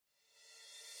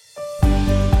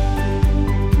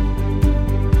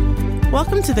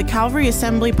Welcome to the Calvary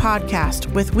Assembly podcast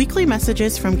with weekly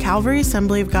messages from Calvary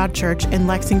Assembly of God Church in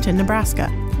Lexington, Nebraska.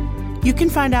 You can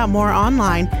find out more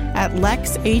online at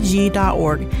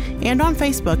lexag.org and on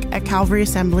Facebook at Calvary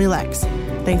Assembly Lex.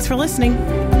 Thanks for listening.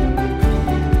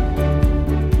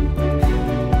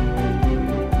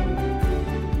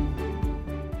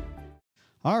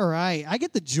 All right. I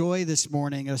get the joy this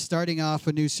morning of starting off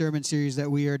a new sermon series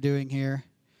that we are doing here.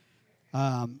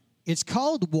 It's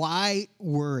called Why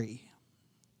Worry?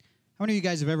 How many of you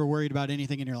guys have ever worried about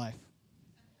anything in your life?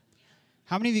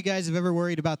 How many of you guys have ever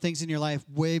worried about things in your life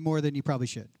way more than you probably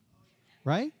should?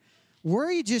 Right?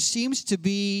 Worry just seems to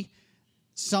be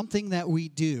something that we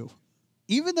do.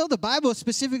 Even though the Bible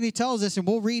specifically tells us, and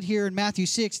we'll read here in Matthew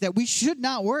 6, that we should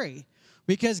not worry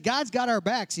because God's got our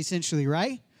backs, essentially,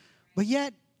 right? But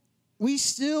yet, we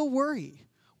still worry.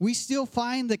 We still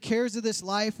find the cares of this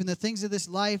life and the things of this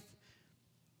life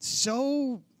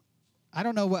so, I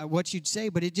don't know what you'd say,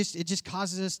 but it just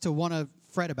causes us to want to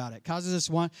fret about it. Causes us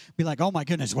to want to be like, oh my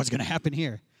goodness, what's going to happen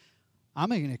here?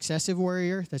 I'm an excessive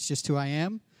worrier. That's just who I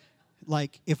am.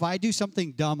 Like, if I do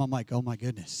something dumb, I'm like, oh my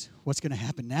goodness, what's going to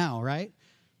happen now, right?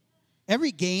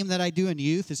 Every game that I do in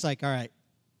youth, it's like, all right,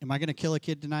 am I going to kill a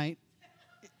kid tonight?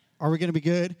 Are we going to be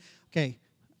good? Okay,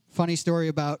 funny story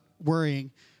about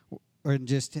worrying or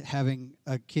just having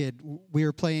a kid. We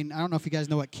were playing, I don't know if you guys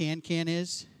know what can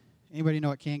is. Anybody know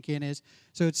what can is?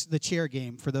 So it's the chair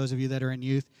game for those of you that are in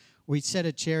youth. We set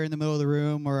a chair in the middle of the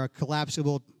room or a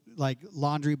collapsible like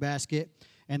laundry basket,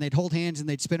 and they'd hold hands and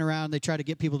they'd spin around. They try to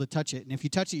get people to touch it, and if you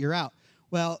touch it, you're out.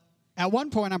 Well, at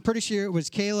one point, I'm pretty sure it was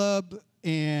Caleb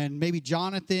and maybe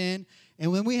Jonathan, and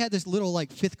when we had this little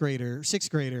like 5th grader, 6th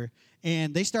grader,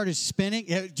 and they started spinning.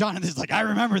 Jonathan's like, I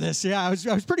remember this. Yeah, I was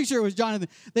pretty sure it was Jonathan.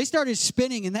 They started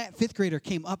spinning, and that 5th grader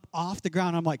came up off the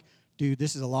ground. I'm like, dude,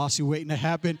 this is a lawsuit waiting to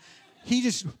happen. He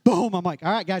just, boom. I'm like,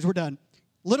 all right, guys, we're done.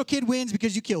 Little kid wins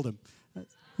because you killed him.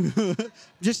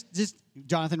 just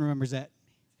Jonathan remembers that.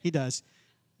 He does.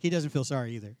 He doesn't feel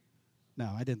sorry either.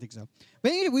 No, I didn't think so.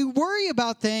 But anyway, we worry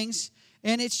about things,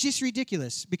 and it's just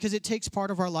ridiculous because it takes part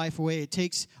of our life away. It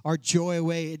takes our joy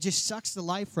away. It just sucks the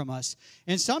life from us.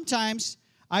 And sometimes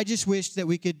I just wish that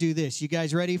we could do this. You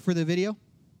guys ready for the video?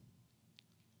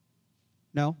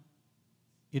 No?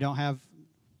 You don't have...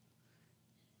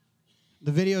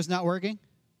 The video's not working?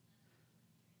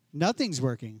 Nothing's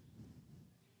working.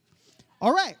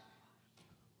 All right.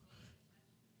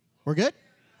 We're good?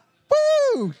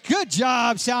 Woo! Good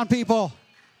job, sound people.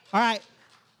 All right.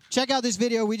 Check out this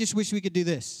video. We just wish we could do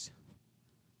this.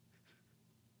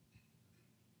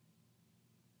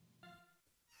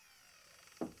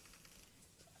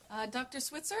 Dr.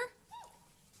 Switzer?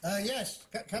 Yes.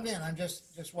 Come in. I'm just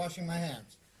washing my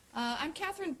hands. I'm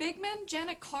Catherine Bigman.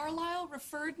 Janet Carlisle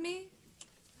referred me.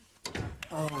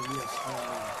 Oh, yes.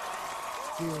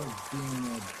 Still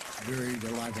being buried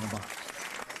alive in a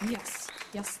box.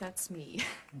 Yes, that's me.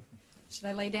 Should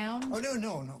I lay down? Oh,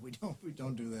 no. We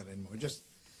don't do that anymore. Just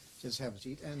have a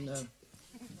seat. And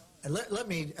let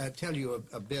me tell you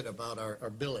a bit about our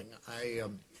billing. I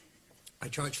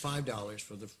charge $5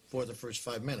 for the first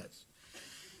 5 minutes,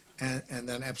 and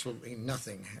then absolutely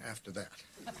nothing after that.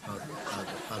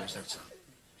 How does that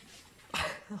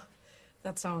sound?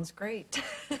 That sounds great.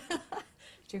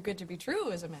 Too good to be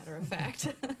true, as a matter of fact.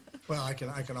 Well, I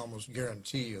can almost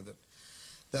guarantee you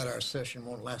that our session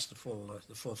won't last the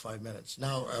full 5 minutes.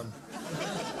 Now,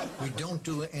 we don't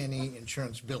do any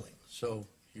insurance billing, so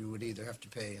you would either have to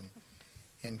pay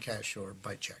in cash or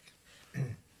by check.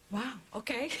 Wow.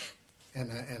 Okay. And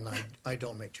I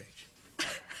don't make change.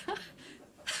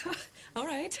 All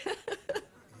right.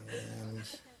 And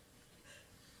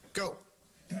go.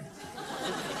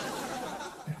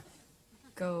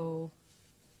 Go.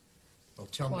 Well,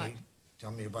 What?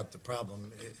 tell me about the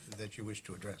problem that you wish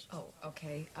to address. Oh,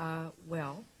 okay.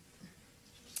 Well,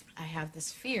 I have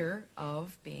this fear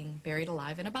of being buried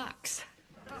alive in a box.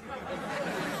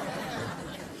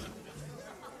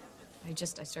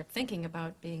 I start thinking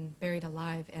about being buried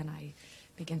alive, and I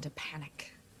begin to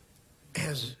panic.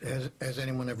 Has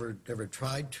anyone ever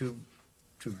tried to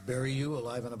bury you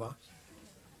alive in a box?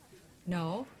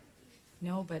 No,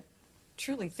 but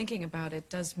truly thinking about it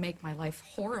does make my life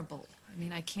horrible. I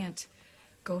mean, I can't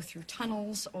go through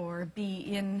tunnels or be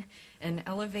in an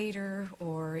elevator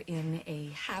or in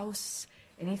a house,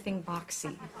 anything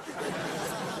boxy.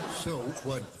 So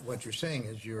what you're saying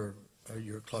is you're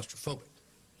claustrophobic.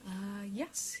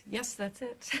 Yes, that's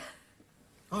it.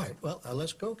 All right, well,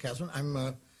 let's go, Catherine.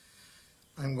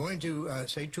 I'm going to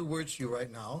say 2 words to you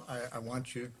right now. I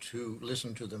want you to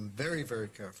listen to them very, very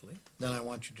carefully. Then I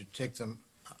want you to take them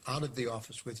out of the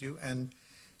office with you and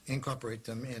incorporate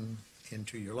them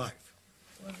into your life.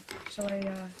 Well, shall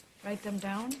I write them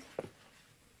down?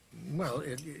 Well,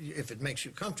 if it makes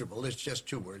you comfortable, it's just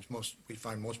 2 words. We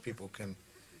find most people can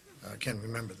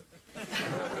remember them.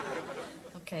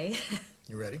 Okay.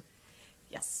 You ready?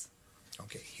 Yes.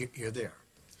 Okay, here they are.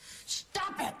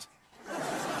 Stop it!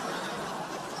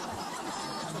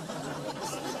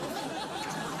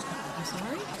 I'm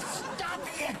sorry? Stop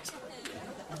it!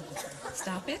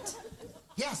 Stop it?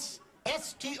 Yes,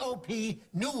 S-T-O-P,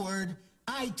 new word,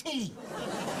 I-T.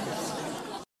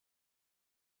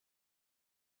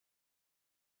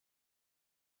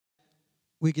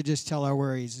 We could just tell our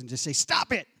worries and just say,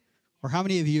 stop it. Or how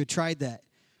many of you have tried that?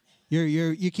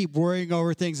 You keep worrying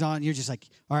over things on, you're just like,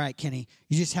 all right, Kenny,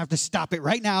 you just have to stop it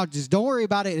right now. Just don't worry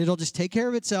about it. It'll just take care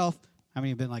of itself. How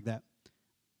many have been like that?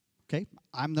 Okay,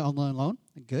 I'm the only alone.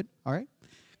 Good, all right,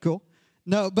 cool.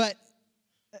 No, but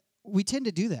we tend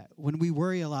to do that. When we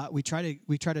worry a lot, we try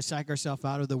to psych ourselves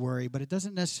out of the worry, but it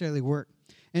doesn't necessarily work.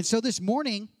 And so this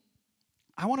morning,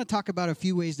 I want to talk about a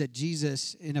few ways that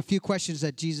Jesus, and a few questions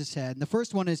that Jesus had. And the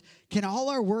first one is, can all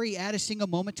our worry add a single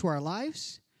moment to our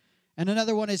lives? And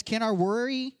another one is, can our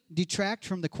worry detract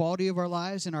from the quality of our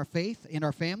lives and our faith and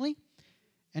our family?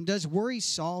 And does worry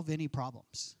solve any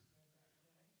problems?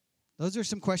 Those are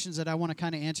some questions that I want to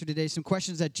kind of answer today, some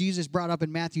questions that Jesus brought up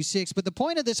in Matthew 6. But the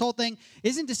point of this whole thing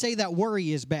isn't to say that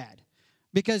worry is bad,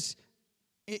 because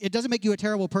it doesn't make you a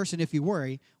terrible person if you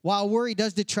worry. While worry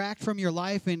does detract from your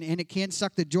life and it can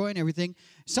suck the joy and everything,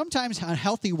 sometimes a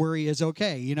healthy worry is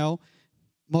okay. You know,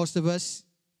 most of us,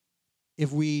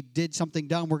 if we did something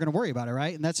dumb, we're going to worry about it,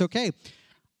 right? And that's okay.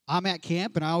 I'm at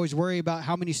camp, and I always worry about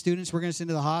how many students we're going to send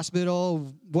to the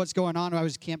hospital, what's going on. I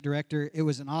was camp director. It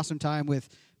was an awesome time with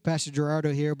Pastor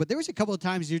Gerardo here. But there was a couple of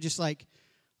times you're just like,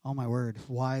 oh, my word,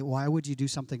 why would you do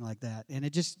something like that? And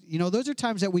it just, you know, those are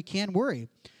times that we can worry.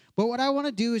 But what I want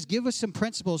to do is give us some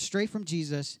principles straight from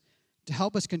Jesus to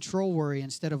help us control worry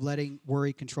instead of letting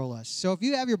worry control us. So if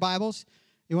you have your Bibles,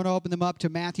 you want to open them up to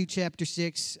Matthew chapter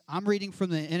 6. I'm reading from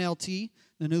the NLT,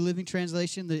 the New Living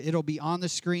Translation. It'll be on the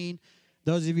screen.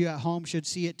 Those of you at home should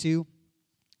see it too.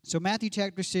 So Matthew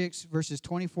chapter 6, verses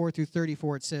 24 through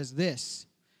 34, it says this: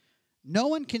 "No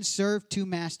one can serve 2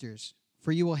 masters,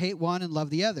 for you will hate one and love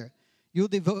the other. You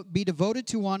will be devoted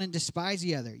to one and despise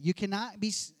the other. You cannot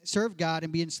serve God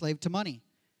and be enslaved to money.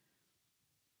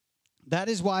 That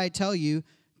is why I tell you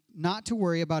not to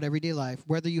worry about everyday life,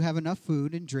 whether you have enough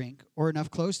food and drink or enough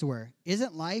clothes to wear.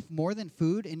 Isn't life more than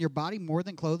food and your body more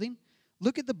than clothing?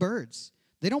 Look at the birds.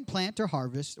 They don't plant or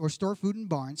harvest or store food in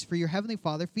barns, for your heavenly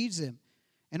Father feeds them.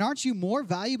 And aren't you more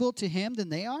valuable to him than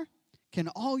they are? Can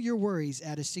all your worries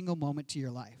add a single moment to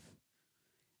your life?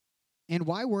 And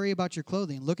why worry about your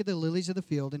clothing? Look at the lilies of the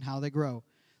field and how they grow.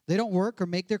 They don't work or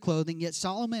make their clothing, yet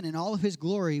Solomon in all of his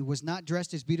glory was not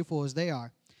dressed as beautiful as they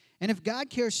are. And if God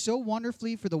cares so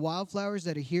wonderfully for the wildflowers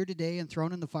that are here today and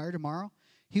thrown in the fire tomorrow,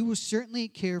 he will certainly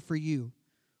care for you.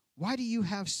 Why do you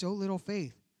have so little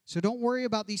faith? So don't worry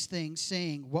about these things,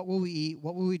 saying, what will we eat?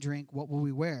 What will we drink? What will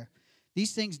we wear?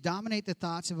 These things dominate the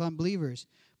thoughts of unbelievers.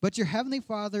 But your heavenly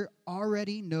Father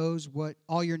already knows what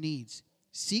all your needs.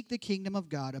 Seek the kingdom of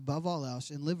God above all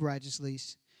else and live righteously,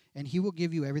 and he will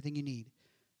give you everything you need.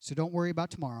 So don't worry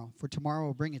about tomorrow, for tomorrow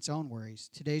will bring its own worries.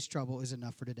 Today's trouble is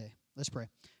enough for today." Let's pray.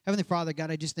 Heavenly Father,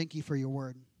 God, I just thank you for your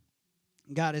word.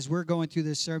 God, as we're going through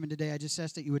this sermon today, I just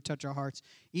ask that you would touch our hearts,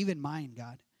 even mine,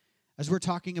 God. As we're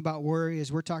talking about worry,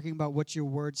 as we're talking about what your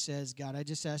word says, God, I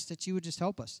just ask that you would just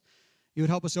help us. You would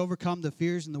help us overcome the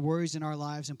fears and the worries in our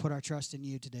lives and put our trust in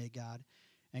you today, God.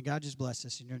 And God, just bless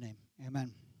us in your name.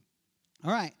 Amen.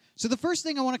 All right, so the first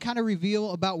thing I want to kind of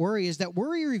reveal about worry is that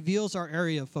worry reveals our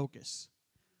area of focus.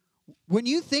 When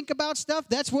you think about stuff,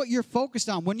 that's what you're focused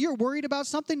on. When you're worried about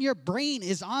something, your brain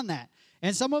is on that.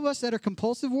 And some of us that are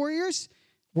compulsive warriors,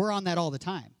 we're on that all the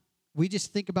time. We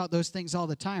just think about those things all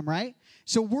the time, right?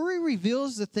 So worry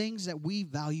reveals the things that we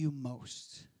value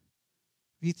most.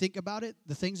 If you think about it,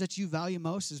 the things that you value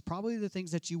most is probably the things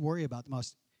that you worry about the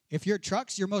most. If your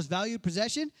truck's your most valued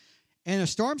possession and a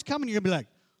storm's coming, you're going to be like,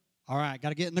 all right, got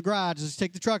to get in the garage. Let's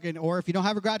take the truck in. Or if you don't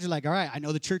have a garage, you're like, all right, I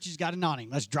know the church has got an awning.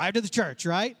 Let's drive to the church,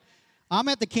 right? I'm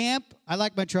at the camp. I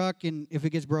like my truck, and if it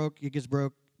gets broke, it gets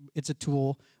broke. It's a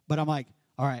tool. But I'm like,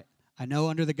 all right, I know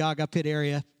under the Gaga Pit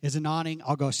area is an awning.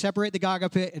 I'll go separate the Gaga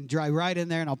Pit and drive right in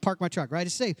there, and I'll park my truck, right?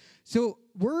 It's safe. So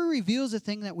worry reveals the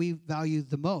thing that we value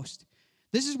the most.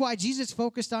 This is why Jesus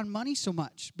focused on money so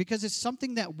much, because it's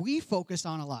something that we focus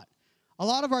on a lot. A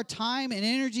lot of our time and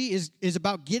energy is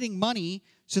about getting money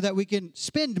so that we can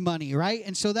spend money, right?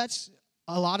 And so that's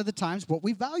a lot of the times what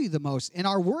we value the most. And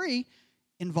our worry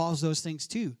involves those things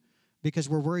too, because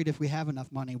we're worried if we have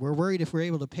enough money. We're worried if we're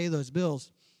able to pay those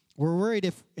bills. We're worried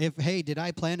if hey, did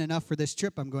I plan enough for this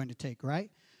trip I'm going to take,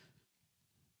 right?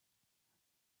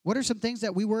 What are some things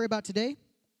that we worry about today?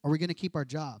 Are we going to keep our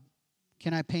job?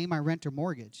 Can I pay my rent or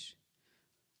mortgage?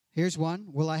 Here's one.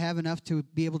 Will I have enough to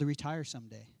be able to retire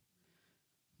someday?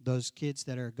 Those kids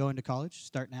that are going to college,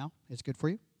 start now. It's good for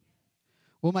you.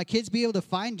 Will my kids be able to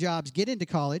find jobs, get into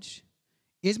college?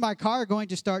 Is my car going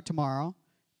to start tomorrow?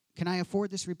 Can I afford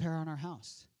this repair on our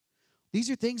house? These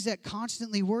are things that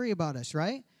constantly worry about us,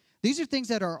 right? These are things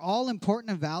that are all important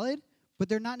and valid, but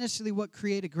they're not necessarily what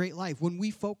create a great life. When we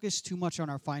focus too much on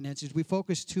our finances, we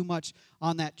focus too much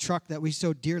on that truck that we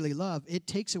so dearly love, it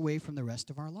takes away from the rest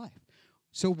of our life.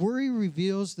 So worry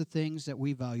reveals the things that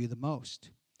we value the most.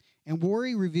 And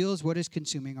worry reveals what is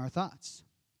consuming our thoughts.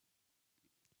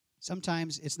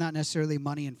 Sometimes it's not necessarily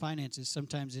money and finances.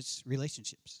 Sometimes it's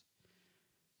relationships.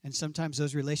 And sometimes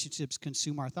those relationships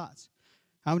consume our thoughts.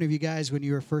 How many of you guys, when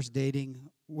you were first dating,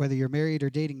 whether you're married or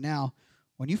dating now,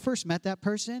 when you first met that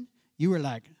person, you were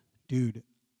like, dude,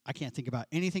 I can't think about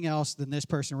anything else than this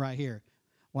person right here.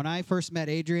 When I first met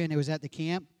Adrian, it was at the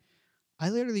camp. I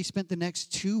literally spent the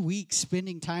next 2 weeks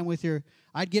spending time with her.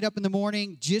 I'd get up in the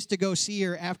morning just to go see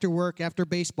her after work, after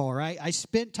baseball, right? I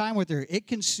spent time with her. It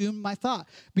consumed my thought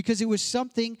because it was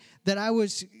something that I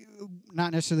was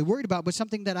not necessarily worried about, but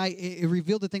something that it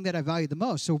revealed the thing that I valued the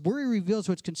most. So worry reveals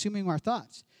what's consuming our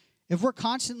thoughts. If we're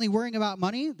constantly worrying about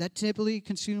money, that typically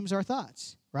consumes our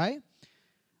thoughts, right?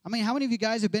 I mean, how many of you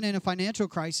guys have been in a financial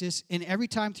crisis, and every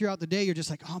time throughout the day, you're just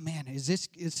like, oh, man, is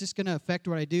this going to affect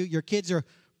what I do? Your kids are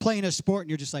playing a sport, and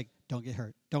you're just like, don't get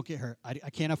hurt. Don't get hurt. I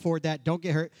can't afford that. Don't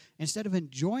get hurt. Instead of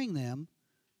enjoying them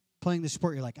playing the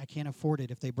sport, you're like, I can't afford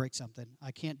it if they break something.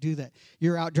 I can't do that.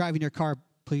 You're out driving your car.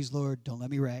 Please, Lord, don't let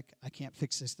me wreck. I can't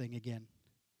fix this thing again.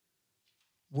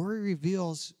 Worry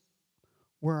reveals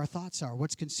where our thoughts are,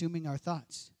 what's consuming our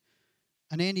thoughts.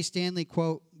 An Andy Stanley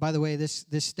quote, by the way, this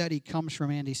study comes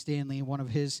from Andy Stanley in one of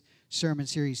his sermon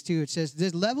series too. It says, the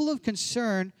level of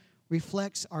concern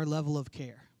reflects our level of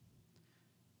care.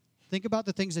 Think about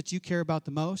the things that you care about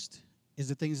the most is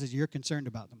the things that you're concerned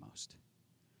about the most.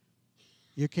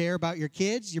 You care about your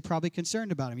kids, you're probably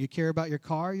concerned about them. You care about your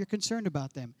car, you're concerned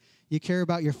about them. You care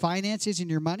about your finances and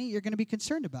your money, you're going to be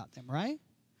concerned about them, right?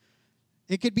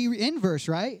 It could be inverse,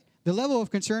 right? The level of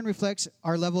concern reflects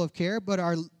our level of care, but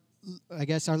our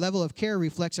level of care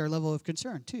reflects our level of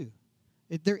concern too.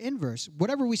 They're inverse.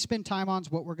 Whatever we spend time on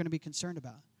is what we're going to be concerned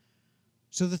about.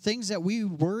 So the things that we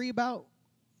worry about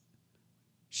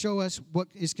show us what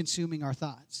is consuming our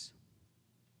thoughts.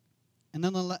 And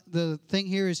then the thing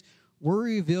here is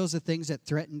worry reveals the things that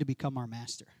threaten to become our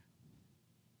master.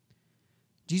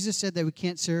 Jesus said that we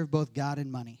can't serve both God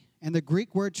and money. And the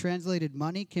Greek word translated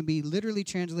money can be literally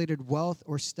translated wealth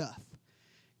or stuff.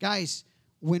 Guys,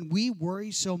 when we worry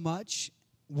so much,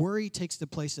 worry takes the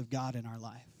place of God in our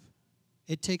life.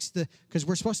 It takes because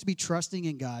we're supposed to be trusting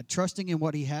in God, trusting in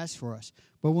what He has for us.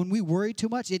 But when we worry too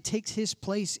much, it takes His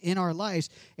place in our lives,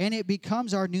 and it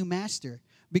becomes our new master.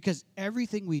 Because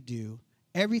everything we do,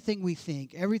 everything we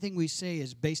think, everything we say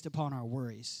is based upon our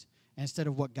worries instead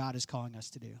of what God is calling us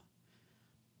to do.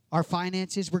 Our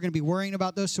finances, we're going to be worrying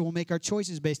about those, so we'll make our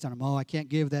choices based on them. Oh, I can't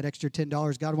give that extra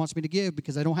 $10 God wants me to give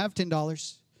because I don't have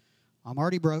 $10. I'm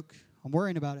already broke. I'm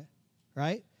worrying about it,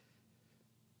 right?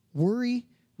 Worry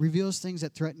reveals things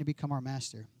that threaten to become our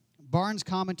master. Barnes'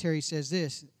 commentary says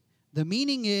this, the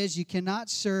meaning is you cannot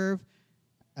serve,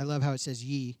 I love how it says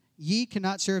ye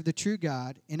cannot serve the true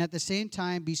God and at the same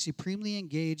time be supremely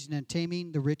engaged in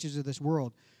attaining the riches of this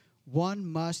world. One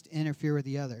must interfere with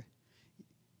the other.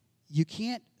 You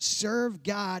can't serve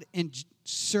God and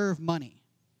serve money.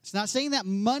 It's not saying that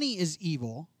money is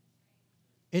evil.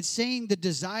 It's saying the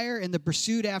desire and the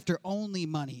pursuit after only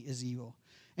money is evil.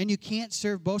 And you can't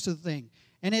serve both of the things.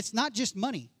 And it's not just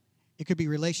money. It could be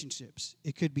relationships.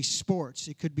 It could be sports.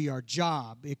 It could be our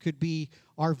job. It could be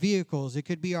our vehicles. It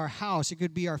could be our house. It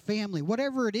could be our family.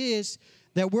 Whatever it is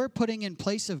that we're putting in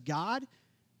place of God,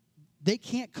 they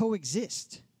can't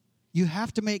coexist. You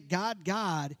have to make God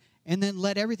God and then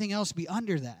let everything else be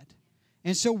under that.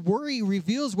 And so worry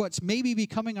reveals what's maybe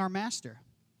becoming our master.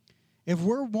 If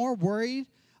we're more worried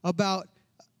about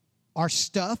our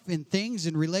stuff and things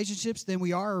and relationships than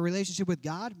we are a relationship with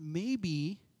God,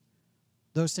 maybe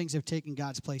those things have taken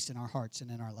God's place in our hearts and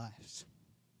in our lives.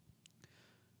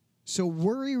 So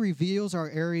worry reveals our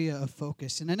area of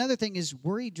focus. And another thing is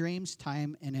worry drains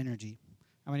time and energy.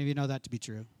 How many of you know that to be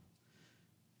true?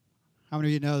 How many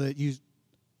of you know that you,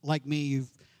 like me,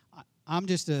 I'm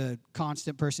just a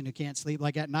constant person who can't sleep.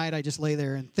 Like at night, I just lay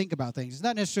there and think about things. It's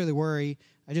not necessarily worry.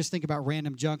 I just think about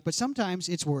random junk. But sometimes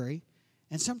it's worry.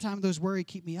 And sometimes those worry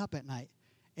keep me up at night.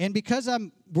 And because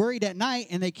I'm worried at night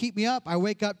and they keep me up, I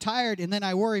wake up tired, and then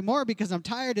I worry more because I'm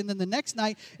tired, and then the next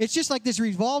night, it's just like this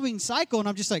revolving cycle, and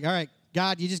I'm just like, all right,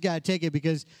 God, you just got to take it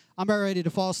because I'm about ready to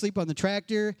fall asleep on the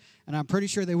tractor, and I'm pretty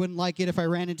sure they wouldn't like it if I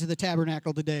ran into the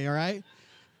tabernacle today, all right?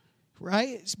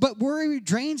 Right? But worry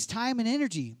drains time and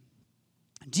energy.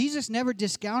 Jesus never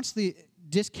discounts the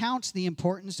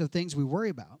importance of things we worry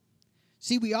about.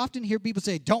 See, we often hear people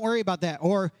say, don't worry about that,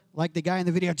 or like the guy in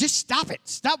the video, just stop it.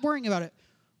 Stop worrying about it.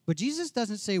 But Jesus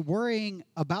doesn't say worrying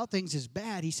about things is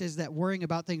bad. He says that worrying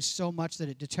about things so much that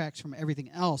it detracts from everything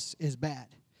else is bad,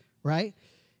 right?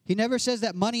 He never says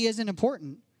that money isn't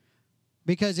important,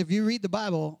 because if you read the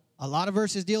Bible, a lot of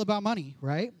verses deal about money,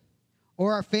 right?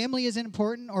 Or our family isn't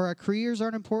important, or our careers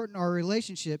aren't important, or our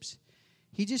relationships.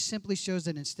 He just simply shows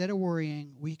that instead of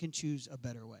worrying, we can choose a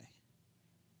better way.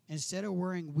 Instead of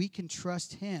worrying, we can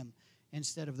trust him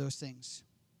instead of those things.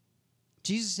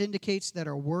 Jesus indicates that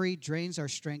our worry drains our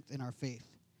strength and our faith.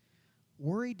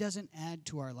 Worry doesn't add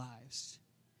to our lives.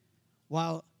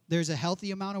 While there's a healthy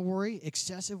amount of worry,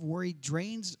 excessive worry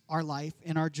drains our life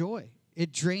and our joy.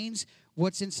 It drains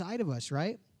what's inside of us,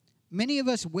 right? Many of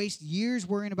us waste years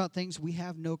worrying about things we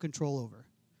have no control over.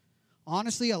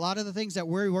 Honestly, a lot of the things that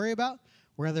we worry about,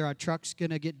 whether our truck's going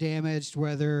to get damaged,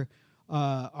 whether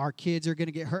our kids are going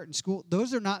to get hurt in school,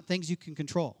 those are not things you can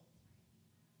control.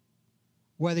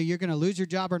 Whether you're going to lose your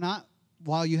job or not,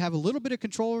 while you have a little bit of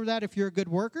control over that if you're a good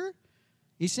worker,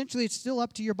 essentially it's still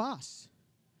up to your boss.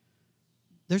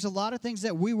 There's a lot of things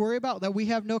that we worry about that we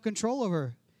have no control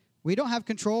over. We don't have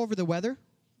control over the weather,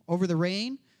 over the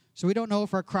rain, so we don't know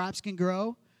if our crops can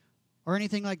grow or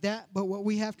anything like that. But what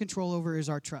we have control over is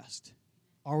our trust.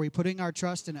 Are we putting our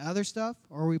trust in other stuff,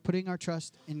 or are we putting our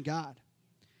trust in God?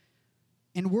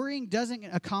 And worrying doesn't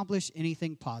accomplish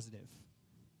anything positive,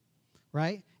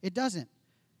 right? It doesn't.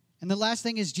 And the last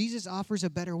thing is Jesus offers a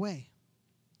better way.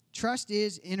 Trust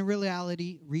is, in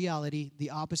reality,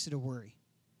 the opposite of worry.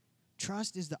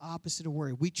 Trust is the opposite of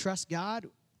worry. We trust God,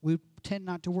 we tend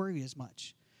not to worry as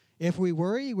much. If we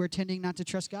worry, we're tending not to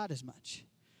trust God as much.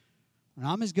 And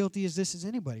I'm as guilty as this as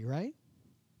anybody, right?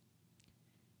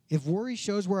 If worry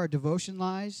shows where our devotion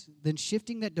lies, then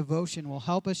shifting that devotion will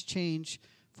help us change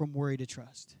from worry to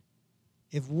trust.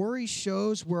 If worry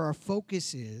shows where our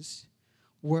focus is,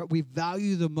 what we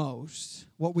value the most,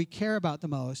 what we care about the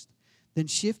most, then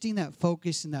shifting that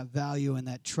focus and that value and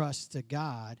that trust to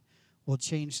God will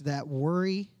change that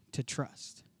worry to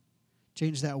trust.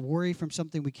 Change that worry from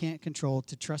something we can't control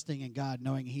to trusting in God,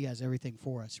 knowing he has everything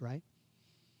for us, right?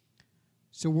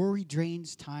 So worry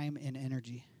drains time and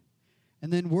energy.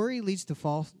 And then worry leads to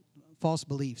false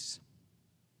beliefs.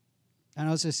 I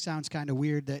know this sounds kind of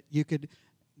weird that you could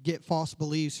get false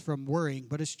beliefs from worrying,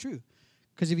 but it's true.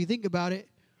 Because if you think about it,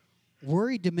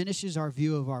 worry diminishes our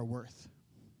view of our worth.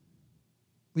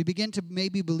 We begin to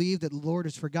maybe believe that the Lord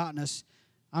has forgotten us.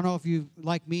 I don't know if you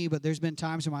like me, but there's been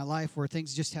times in my life where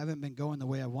things just haven't been going the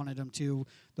way I wanted them to,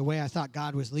 the way I thought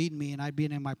God was leading me, and I'd be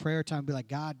in my prayer time and be like,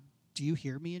 God, do you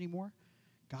hear me anymore?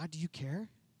 God, do you care?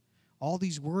 All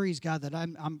these worries, God, that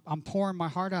I'm pouring my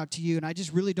heart out to you, and I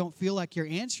just really don't feel like you're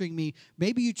answering me.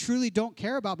 Maybe you truly don't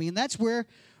care about me, and that's where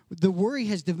the worry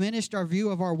has diminished our view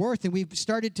of our worth, and we've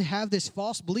started to have this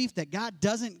false belief that God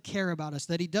doesn't care about us,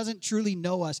 that he doesn't truly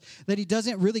know us, that he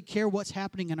doesn't really care what's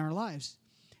happening in our lives.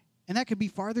 And that could be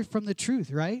farther from the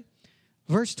truth, right?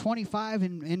 Verse 25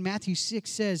 in Matthew 6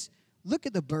 says, look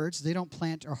at the birds. They don't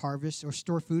plant or harvest or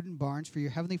store food in barns, for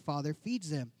your heavenly Father feeds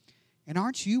them. And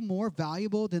aren't you more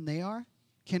valuable than they are?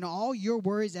 Can all your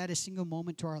worries add a single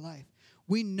moment to our life?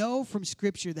 We know from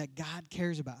Scripture that God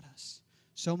cares about us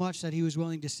so much that he was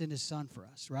willing to send his son for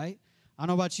us, right? I don't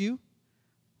know about you.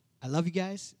 I love you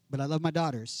guys, but I love my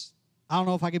daughters. I don't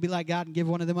know if I could be like God and give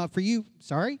one of them up for you.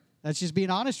 Sorry. That's just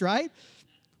being honest, right?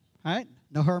 All right.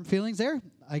 No harm feelings there.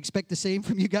 I expect the same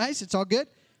from you guys. It's all good.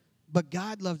 But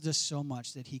God loved us so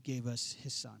much that he gave us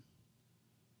his son,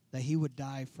 that he would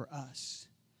die for us.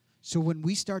 So when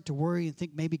we start to worry and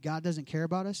think maybe God doesn't care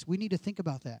about us, we need to think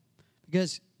about that.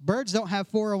 Because birds don't have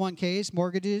 401ks,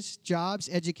 mortgages, jobs,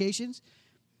 educations,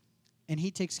 and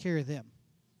he takes care of them.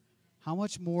 How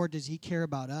much more does he care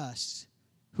about us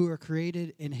who are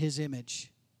created in his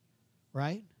image,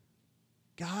 right?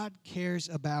 God cares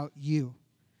about you.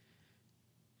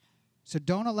 So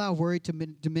don't allow worry to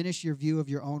diminish your view of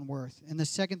your own worth. And the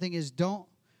second thing is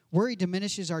worry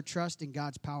diminishes our trust in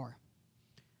God's power.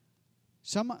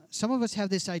 Some of us have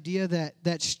this idea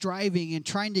that striving and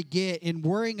trying to get and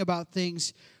worrying about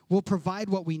things will provide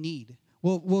what we need.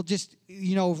 We'll just,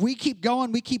 if we keep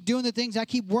going, we keep doing the things, I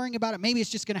keep worrying about it, maybe it's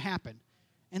just going to happen.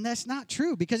 And that's not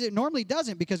true because it normally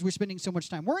doesn't, because we're spending so much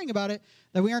time worrying about it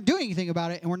that we aren't doing anything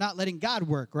about it, and we're not letting God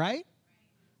work, right?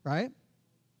 Right?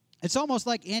 It's almost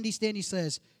like Andy Stanley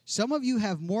says, some of you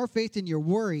have more faith in your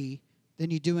worry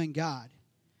than you do in God.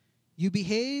 You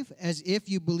behave as if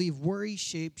you believe worry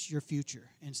shapes your future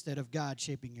instead of God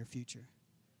shaping your future.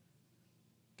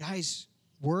 Guys,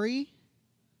 worry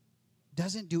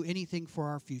doesn't do anything for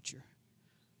our future.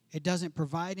 It doesn't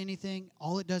provide anything.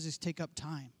 All it does is take up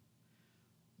time.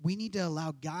 We need to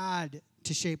allow God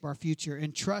to shape our future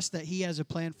and trust that he has a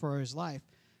plan for his life.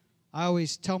 I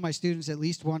always tell my students at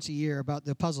least once a year about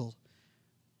the puzzle.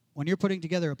 When you're putting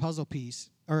together a puzzle piece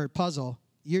or a puzzle,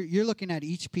 you're looking at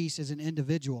each piece as an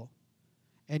individual,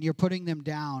 and you're putting them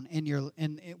down in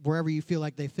wherever you feel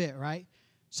like they fit, right?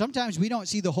 Sometimes we don't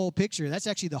see the whole picture. That's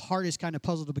actually the hardest kind of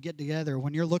puzzle to get together.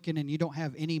 When you're looking and you don't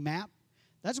have any map,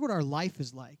 that's what our life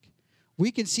is like.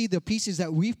 We can see the pieces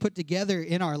that we've put together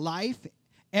in our life.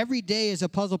 Every day is a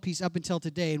puzzle piece up until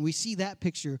today, and we see that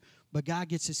picture, but God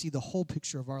gets to see the whole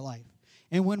picture of our life.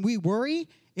 And when we worry,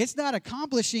 it's not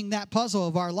accomplishing that puzzle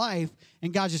of our life,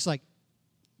 and God's just like,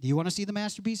 do you want to see the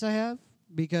masterpiece I have?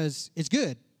 Because it's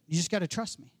good. You just got to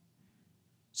trust me.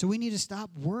 So we need to stop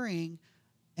worrying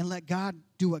and let God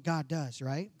do what God does,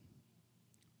 right?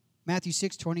 Matthew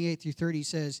 6:28-30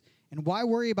 says, and why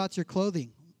worry about your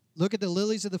clothing? Look at the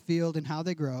lilies of the field and how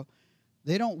they grow.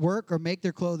 They don't work or make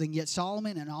their clothing, yet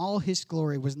Solomon in all his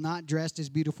glory was not dressed as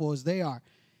beautiful as they are.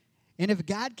 And if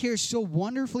God cares so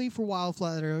wonderfully for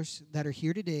wildflowers that are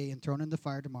here today and thrown in the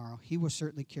fire tomorrow, he will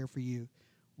certainly care for you.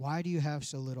 Why do you have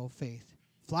so little faith?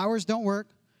 Flowers don't work.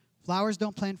 Flowers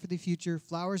don't plan for the future.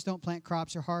 Flowers don't plant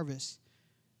crops or harvest.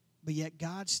 But yet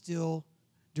God still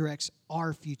directs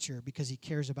our future because he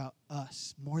cares about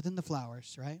us more than the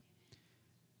flowers, right?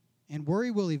 And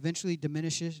worry will eventually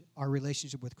diminish our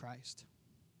relationship with Christ.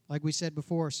 Like we said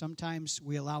before, sometimes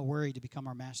we allow worry to become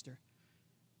our master.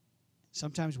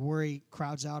 Sometimes worry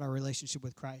crowds out our relationship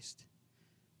with Christ.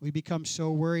 We become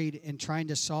so worried in trying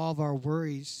to solve our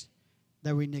worries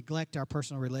that we neglect our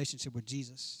personal relationship with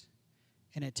Jesus,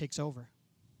 and it takes over.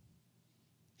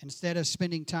 Instead of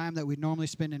spending time that we normally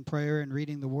spend in prayer and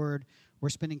reading the Word, we're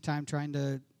spending time trying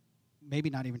to, maybe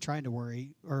not even trying to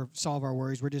worry or solve our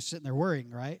worries. We're just sitting there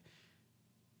worrying, right?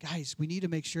 Guys, we need to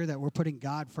make sure that we're putting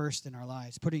God first in our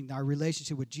lives, putting our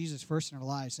relationship with Jesus first in our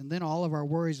lives, and then all of our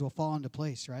worries will fall into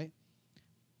place, right?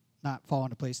 Not fall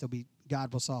into place.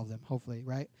 God will solve them, hopefully,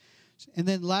 right? And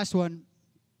then the last one,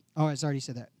 I already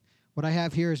said that. What I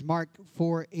have here is Mark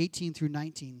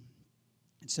 4:18-19.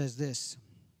 It says this.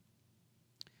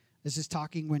 This is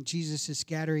talking when Jesus is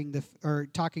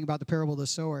talking about the parable of the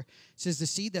sower. It says, the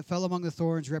seed that fell among the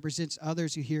thorns represents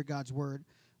others who hear God's word.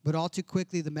 But all too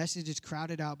quickly, the message is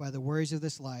crowded out by the worries of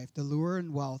this life, the lure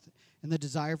and wealth, and the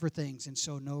desire for things, and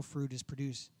so no fruit is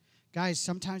produced. Guys,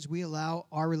 sometimes we allow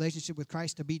our relationship with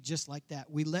Christ to be just like that.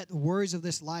 We let the worries of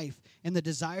this life and the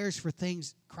desires for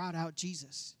things crowd out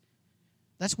Jesus.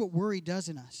 That's what worry does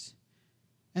in us.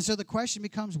 And so the question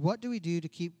becomes, what do we do to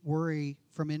keep worry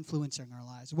from influencing our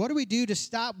lives? What do we do to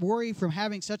stop worry from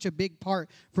having such a big part,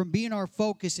 from being our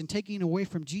focus and taking away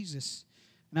from Jesus?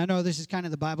 And I know this is kind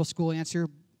of the Bible school answer.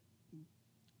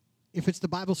 If it's the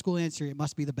Bible school answer, it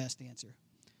must be the best answer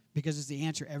because it's the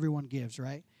answer everyone gives,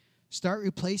 right? Start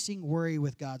replacing worry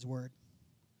with God's word.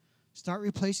 Start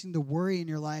replacing the worry in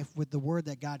your life with the word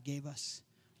that God gave us.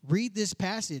 Read this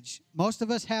passage. Most of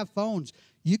us have phones.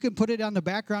 You can put it on the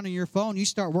background of your phone. You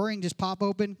start worrying, just pop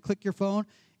open, click your phone,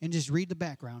 and just read the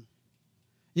background.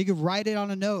 You can write it on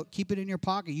a note, keep it in your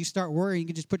pocket. You start worrying, you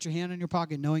can just put your hand in your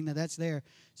pocket knowing that that's there,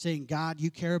 saying, God,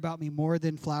 you care about me more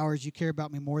than flowers. You care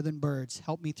about me more than birds.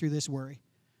 Help me through this worry.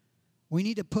 We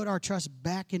need to put our trust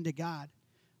back into God.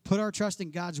 Put our trust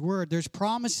in God's word. There's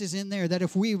promises in there that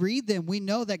if we read them, we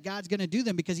know that God's going to do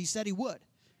them because he said he would.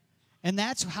 And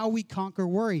that's how we conquer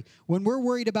worry. When we're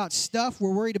worried about stuff,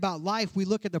 we're worried about life, we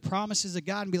look at the promises of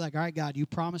God and be like, all right, God, you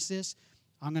promised this.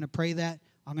 I'm going to pray that.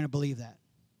 I'm going to believe that.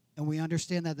 And we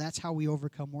understand that that's how we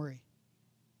overcome worry.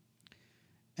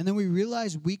 And then we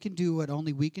realize we can do what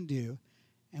only we can do,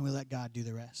 and we let God do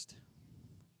the rest.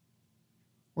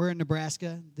 We're in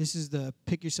Nebraska. This is the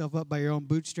pick yourself up by your own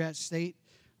bootstraps state,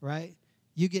 right?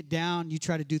 You get down, you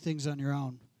try to do things on your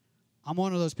own. I'm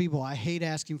one of those people. I hate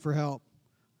asking for help.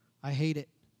 I hate it.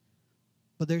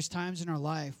 But there's times in our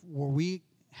life where we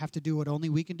have to do what only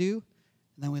we can do,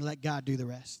 and then we let God do the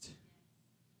rest.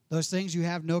 Those things you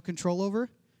have no control over,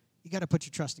 you got to put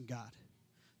your trust in God.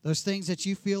 Those things that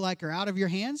you feel like are out of your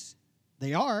hands,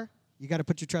 they are. You got to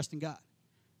put your trust in God,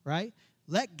 right?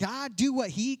 Let God do what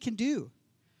he can do.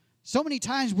 So many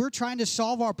times we're trying to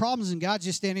solve our problems, and God's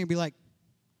just standing and be like,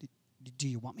 do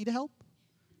you want me to help?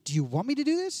 do you want me to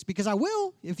do this? Because I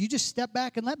will if you just step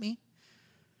back and let me.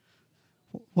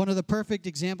 One of the perfect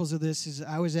examples of this is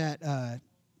I was at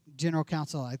General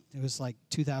Council. It was like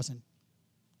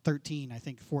 2013, I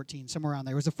think, 14, somewhere around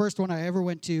there. It was the first one I ever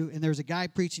went to, and there was a guy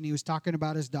preaching. He was talking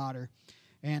about his daughter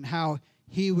and how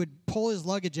he would pull his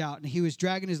luggage out, and he was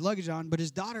dragging his luggage on, but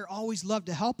his daughter always loved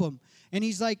to help him. And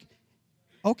he's like,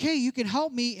 okay, you can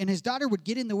help me. And his daughter would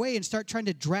get in the way and start trying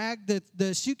to drag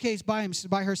the suitcase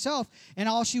by herself, and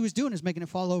all she was doing is making it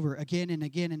fall over again and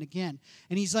again and again.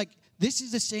 And he's like, this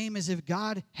is the same as if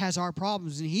God has our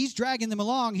problems, and he's dragging them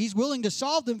along. He's willing to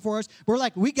solve them for us. We're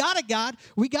like, we got it, God.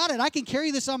 We got it. I can carry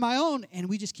this on my own. And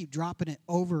we just keep dropping it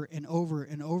over and over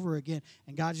and over again.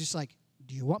 And God's just like,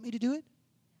 do you want me to do it?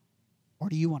 Or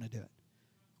do you want to do it?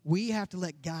 We have to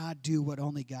let God do what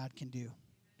only God can do.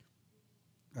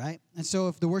 Right? And so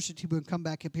if the worship team would come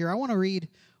back up here, I want to read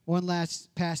one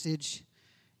last passage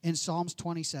in Psalms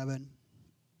 27.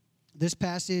 This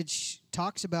passage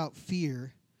talks about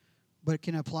fear, but it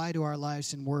can apply to our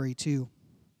lives and worry too.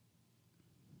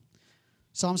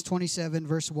 Psalms 27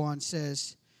 verse 1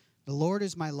 says, "The Lord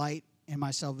is my light and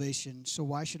my salvation, so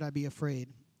why should I be afraid?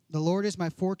 The Lord is my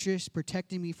fortress,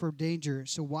 protecting me from danger,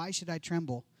 so why should I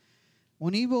tremble?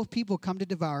 When evil people come to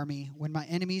devour me, when my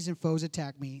enemies and foes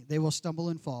attack me, they will stumble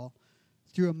and fall.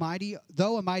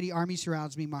 Though a mighty army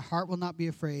surrounds me, my heart will not be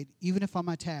afraid. Even if I'm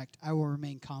attacked, I will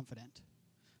remain confident."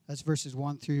 That's verses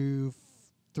 1 through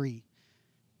 3.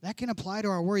 That can apply to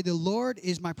our worry. The Lord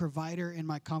is my provider and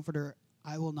my comforter.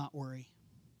 I will not worry.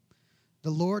 The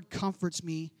Lord comforts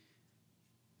me,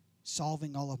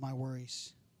 solving all of my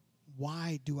worries.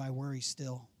 Why do I worry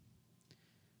still?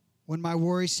 When my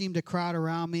worries seem to crowd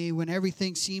around me, when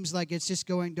everything seems like it's just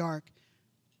going dark,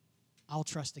 I'll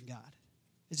trust in God.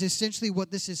 It's essentially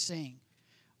what this is saying.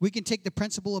 We can take the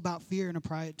principle about fear and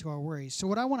apply it to our worries. So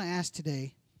what I want to ask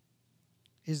today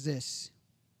is this.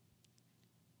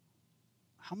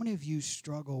 How many of you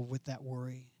struggle with that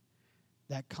worry,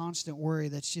 that constant worry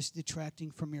that's just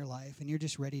detracting from your life, and you're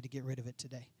just ready to get rid of it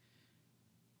today?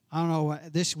 I don't know,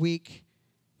 this week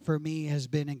for me has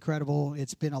been incredible.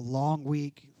 It's been a long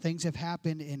week. Things have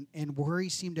happened, and worry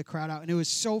seemed to crowd out. And it was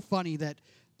so funny that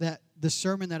the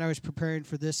sermon that I was preparing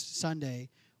for this Sunday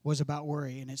was about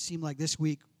worry. And it seemed like this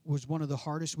week was one of the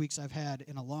hardest weeks I've had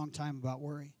in a long time about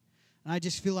worry. And I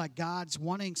just feel like God's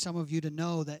wanting some of you to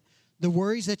know that the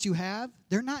worries that you have,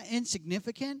 they're not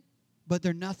insignificant, but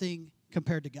they're nothing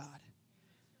compared to God.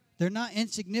 They're not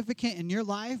insignificant in your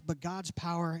life, but God's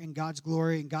power and God's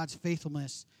glory and God's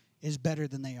faithfulness is better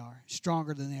than they are,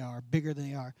 stronger than they are, bigger than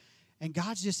they are. And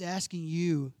God's just asking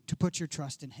you to put your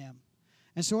trust in him.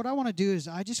 And so what I want to do is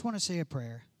I just want to say a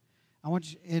prayer. I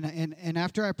want you, and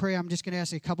after I pray, I'm just going to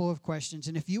ask a couple of questions.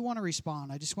 And if you want to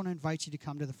respond, I just want to invite you to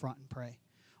come to the front and pray.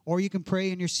 Or you can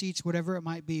pray in your seats, whatever it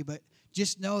might be. But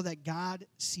just know that God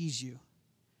sees you.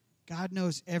 God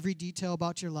knows every detail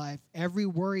about your life, every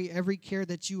worry, every care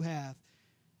that you have.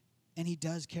 And he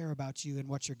does care about you and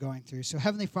what you're going through. So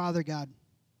Heavenly Father, God,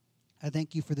 I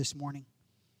thank you for this morning.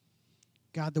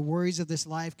 God, the worries of this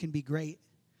life can be great.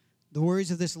 The worries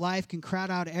of this life can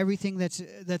crowd out everything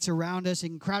that's around us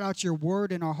and crowd out your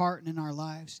word in our heart and in our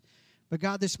lives. But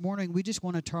God, this morning, we just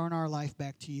want to turn our life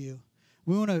back to you.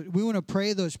 We want to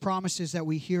pray those promises that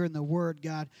we hear in the word,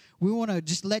 God. We want to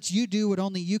just let you do what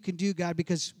only you can do, God,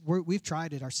 because we've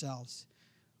tried it ourselves.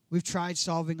 We've tried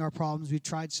solving our problems. We've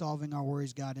tried solving our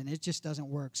worries, God, and it just doesn't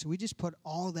work. So we just put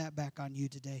all that back on you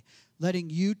today, letting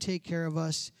you take care of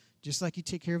us just like you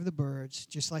take care of the birds,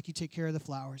 just like you take care of the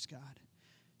flowers, God.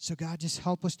 So, God, just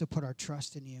help us to put our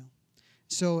trust in you.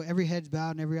 So every head's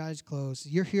bowed and every eye's closed.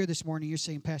 You're here this morning. You're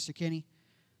saying, Pastor Kenny,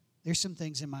 there's some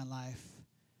things in my life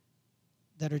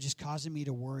that are just causing me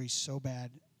to worry so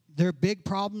bad. They're big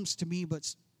problems to me,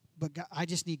 but God, I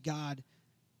just need God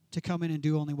to come in and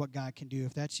do only what God can do.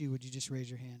 If that's you, would you just raise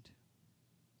your hand?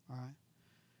 All right.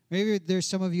 Maybe there's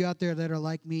some of you out there that are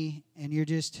like me, and you're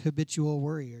just habitual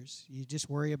worriers. You just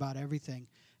worry about everything.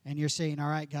 And you're saying, all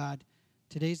right, God,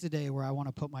 today's the day where I want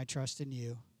to put my trust in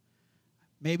you.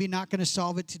 Maybe not going to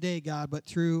solve it today, God, but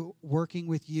through working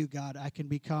with you, God, I can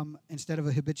become, instead of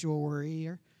a habitual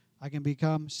worrier, I can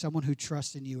become someone who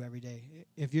trusts in you every day.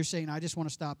 If you're saying, I just want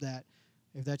to stop that,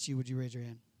 if that's you, would you raise your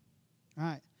hand? All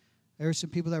right. There are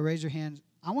some people that raise their hands.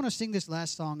 I want to sing this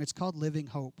last song. It's called Living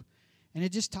Hope. And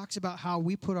it just talks about how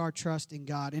we put our trust in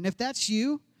God. And if that's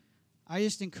you, I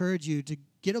just encourage you to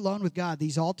get alone with God.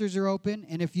 These altars are open.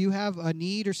 And if you have a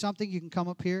need or something, you can come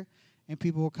up here and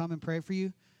people will come and pray for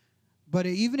you. But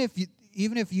even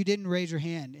if you didn't raise your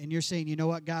hand and you're saying, you know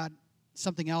what, God,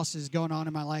 something else is going on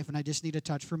in my life and I just need a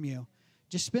touch from you,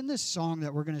 just spend this song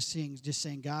that we're going to sing just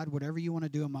saying, God, whatever you want to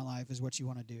do in my life is what you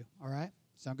want to do. All right?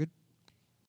 Sound good?